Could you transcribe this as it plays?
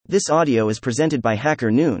This audio is presented by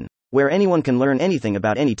Hacker Noon, where anyone can learn anything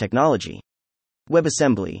about any technology.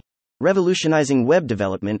 WebAssembly. Revolutionizing Web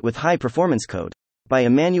Development with High-Performance Code. By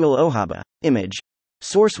Emmanuel Ohaba. Image.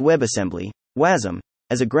 Source: WebAssembly, WASM,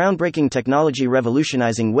 as a groundbreaking technology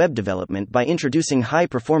revolutionizing web development by introducing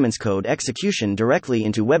high-performance code execution directly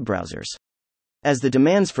into web browsers. As the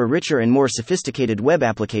demands for richer and more sophisticated web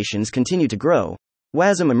applications continue to grow,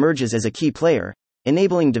 WASM emerges as a key player,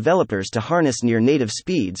 enabling developers to harness near-native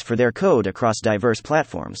speeds for their code across diverse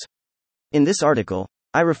platforms. In this article,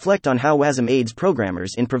 I reflect on how WASM aids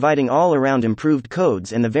programmers in providing all-around improved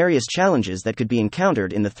codes and the various challenges that could be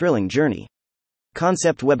encountered in the thrilling journey.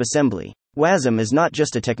 Concept: WebAssembly. WASM is not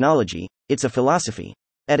just a technology, it's a philosophy.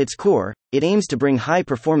 At its core, it aims to bring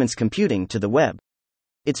high-performance computing to the web.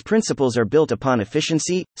 Its principles are built upon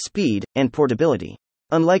efficiency, speed, and portability.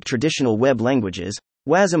 Unlike traditional web languages,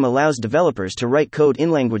 WASM allows developers to write code in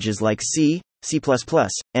languages like C, C++,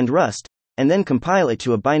 and Rust, and then compile it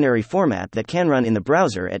to a binary format that can run in the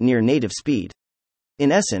browser at near-native speed.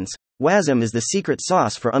 In essence, WASM is the secret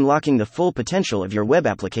sauce for unlocking the full potential of your web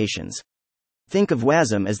applications. Think of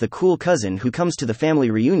WASM as the cool cousin who comes to the family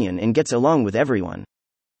reunion and gets along with everyone.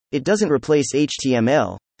 It doesn't replace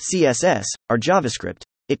HTML, CSS, or JavaScript,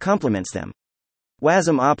 it complements them.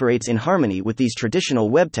 WASM operates in harmony with these traditional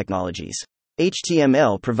web technologies.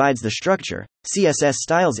 HTML provides the structure, CSS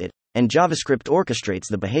styles it, and JavaScript orchestrates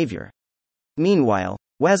the behavior. Meanwhile,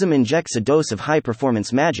 WASM injects a dose of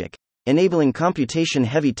high-performance magic, enabling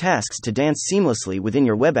computation-heavy tasks to dance seamlessly within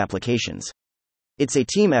your web applications. It's a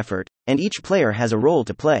team effort, and each player has a role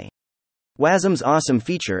to play. WASM's awesome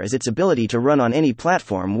feature is its ability to run on any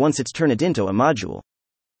platform once it's turned into a module.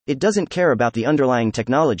 It doesn't care about the underlying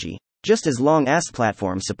technology, just as long as the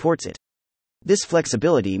platform supports it. This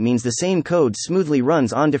flexibility means the same code smoothly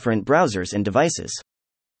runs on different browsers and devices.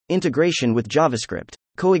 Integration with JavaScript.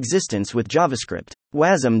 Coexistence with JavaScript.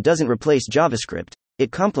 WASM doesn't replace JavaScript,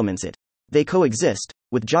 it complements it. They coexist,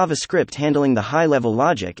 with JavaScript handling the high-level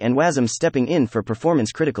logic and WASM stepping in for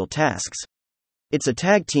performance-critical tasks. It's a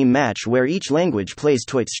tag-team match where each language plays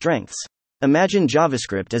to its strengths. Imagine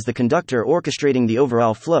JavaScript as the conductor orchestrating the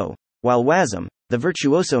overall flow, while WASM, the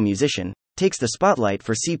virtuoso musician, takes the spotlight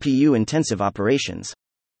for CPU-intensive operations.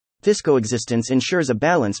 This coexistence ensures a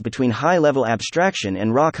balance between high-level abstraction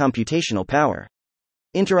and raw computational power.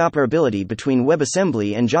 Interoperability between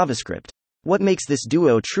WebAssembly and JavaScript. What makes this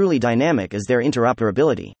duo truly dynamic is their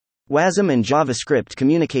interoperability. WASM and JavaScript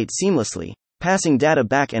communicate seamlessly, passing data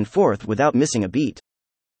back and forth without missing a beat.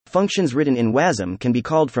 Functions written in WASM can be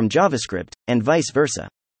called from JavaScript, and vice versa.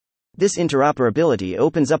 This interoperability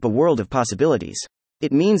opens up a world of possibilities.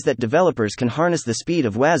 It means that developers can harness the speed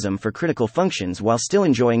of WASM for critical functions while still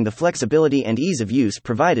enjoying the flexibility and ease of use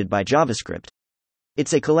provided by JavaScript.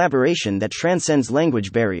 It's a collaboration that transcends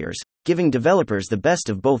language barriers, giving developers the best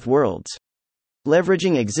of both worlds.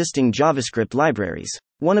 Leveraging existing JavaScript libraries.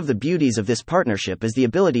 One of the beauties of this partnership is the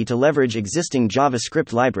ability to leverage existing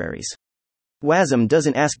JavaScript libraries. WASM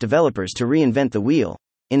doesn't ask developers to reinvent the wheel.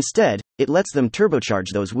 Instead, it lets them turbocharge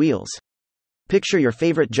those wheels. Picture your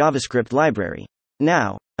favorite JavaScript library.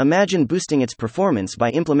 Now, imagine boosting its performance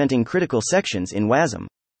by implementing critical sections in WASM.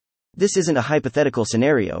 This isn't a hypothetical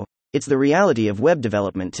scenario, it's the reality of web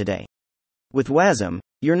development today. With WASM,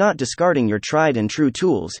 you're not discarding your tried and true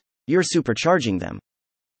tools, you're supercharging them.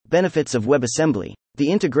 Benefits of WebAssembly.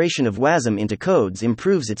 The integration of WASM into codes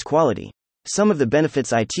improves its quality. Some of the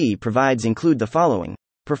benefits IT provides include the following.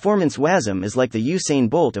 Performance: WASM is like the Usain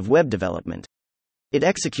Bolt of web development. It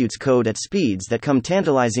executes code at speeds that come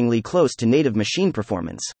tantalizingly close to native machine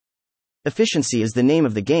performance. Efficiency is the name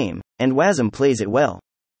of the game, and WASM plays it well.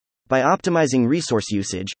 By optimizing resource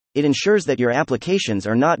usage, it ensures that your applications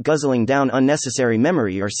are not guzzling down unnecessary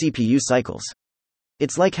memory or CPU cycles.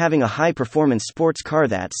 It's like having a high-performance sports car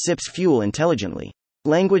that sips fuel intelligently.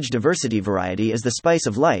 Language diversity: variety is the spice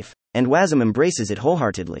of life, and WASM embraces it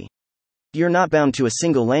wholeheartedly. You're not bound to a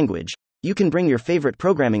single language, you can bring your favorite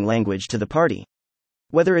programming language to the party.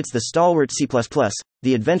 Whether it's the stalwart C++,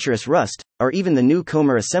 the adventurous Rust, or even the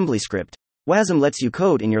newcomer assembly script, WASM lets you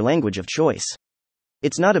code in your language of choice.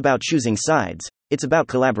 It's not about choosing sides, it's about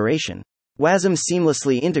collaboration. WASM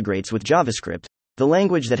seamlessly integrates with JavaScript, the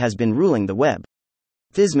language that has been ruling the web.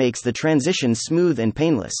 This makes the transition smooth and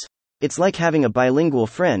painless. It's like having a bilingual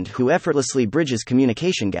friend who effortlessly bridges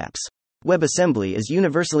communication gaps. WebAssembly is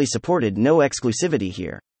universally supported, no exclusivity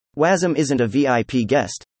here. WASM isn't a VIP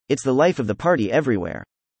guest, it's the life of the party everywhere.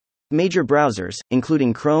 Major browsers,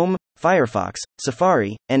 including Chrome, Firefox,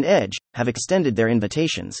 Safari, and Edge, have extended their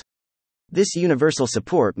invitations. This universal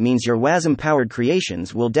support means your WASM-powered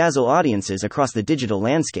creations will dazzle audiences across the digital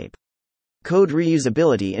landscape. code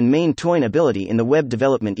reusability and maintainability in the web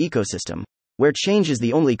development ecosystem, where change is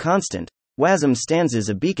the only constant. WASM stands as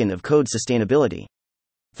a beacon of code sustainability.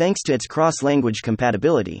 Thanks to its cross-language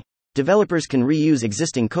compatibility, developers can reuse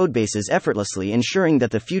existing codebases effortlessly, ensuring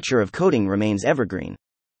that the future of coding remains evergreen.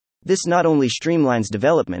 This not only streamlines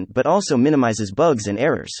development but also minimizes bugs and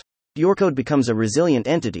errors. Your code becomes a resilient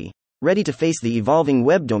entity, ready to face the evolving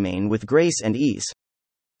web domain with grace and ease.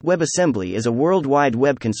 WebAssembly is a worldwide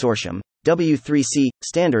web consortium. W3C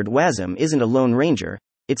standard WASM isn't a lone ranger,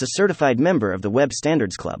 it's a certified member of the Web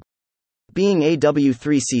Standards Club. Being a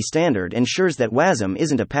W3C standard ensures that WASM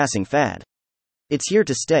isn't a passing fad. It's here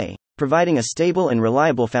to stay, providing a stable and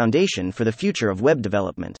reliable foundation for the future of web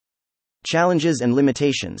development. Challenges and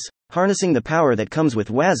limitations. Harnessing the power that comes with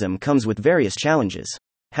WASM comes with various challenges.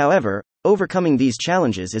 However, overcoming these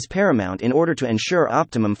challenges is paramount in order to ensure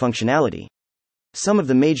optimum functionality. Some of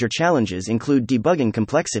the major challenges include debugging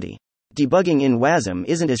complexity. Debugging in WASM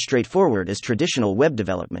isn't as straightforward as traditional web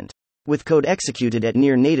development. With code executed at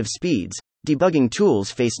near native speeds, debugging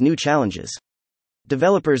tools face new challenges.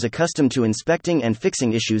 Developers accustomed to inspecting and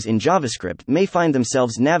fixing issues in JavaScript may find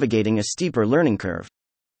themselves navigating a steeper learning curve.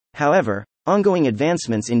 However, ongoing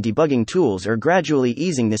advancements in debugging tools are gradually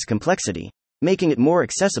easing this complexity, making it more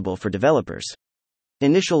accessible for developers.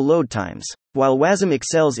 Initial load times. While WASM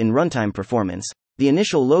excels in runtime performance, the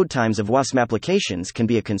initial load times of WASM applications can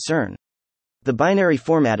be a concern. The binary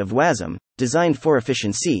format of WASM, designed for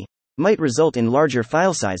efficiency, might result in larger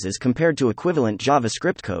file sizes compared to equivalent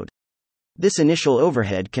JavaScript code. This initial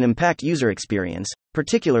overhead can impact user experience,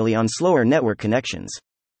 particularly on slower network connections.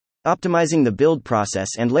 Optimizing the build process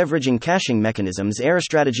and leveraging caching mechanisms are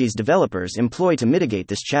strategies developers employ to mitigate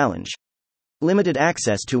this challenge. Limited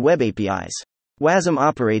access to web APIs. WASM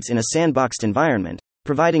operates in a sandboxed environment,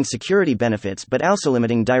 providing security benefits but also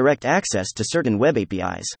limiting direct access to certain web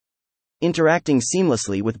APIs. Interacting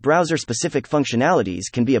seamlessly with browser-specific functionalities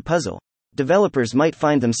can be a puzzle. Developers might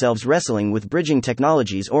find themselves wrestling with bridging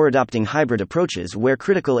technologies or adopting hybrid approaches where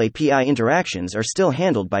critical API interactions are still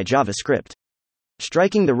handled by JavaScript.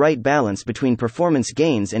 Striking the right balance between performance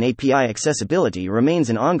gains and API accessibility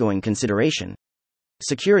remains an ongoing consideration.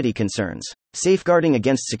 Security concerns. Safeguarding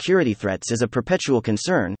against security threats is a perpetual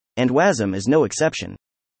concern, and WASM is no exception.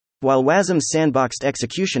 While WASM's sandboxed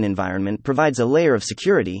execution environment provides a layer of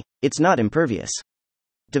security, it's not impervious.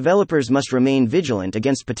 Developers must remain vigilant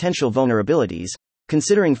against potential vulnerabilities,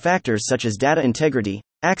 considering factors such as data integrity,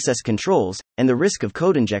 access controls, and the risk of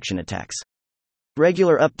code injection attacks.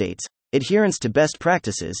 Regular updates, adherence to best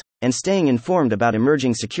practices, and staying informed about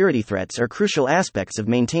emerging security threats are crucial aspects of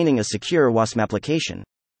maintaining a secure WASM application.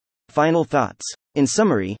 Final thoughts. In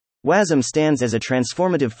summary, WASM stands as a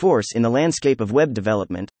transformative force in the landscape of web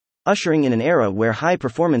development, ushering in an era where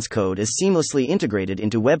high-performance code is seamlessly integrated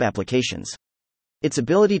into web applications. Its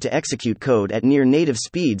ability to execute code at near-native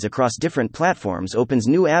speeds across different platforms opens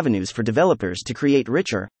new avenues for developers to create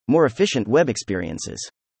richer, more efficient web experiences.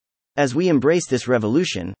 As we embrace this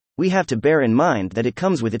revolution, we have to bear in mind that it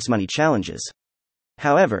comes with its many challenges.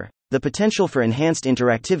 However, the potential for enhanced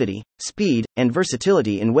interactivity, speed, and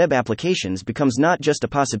versatility in web applications becomes not just a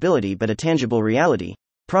possibility but a tangible reality,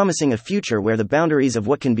 promising a future where the boundaries of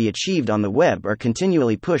what can be achieved on the web are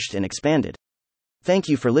continually pushed and expanded. Thank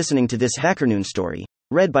you for listening to this HackerNoon story,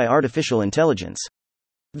 read by Artificial Intelligence.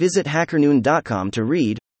 Visit hackernoon.com to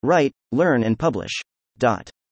read, write, learn, and publish.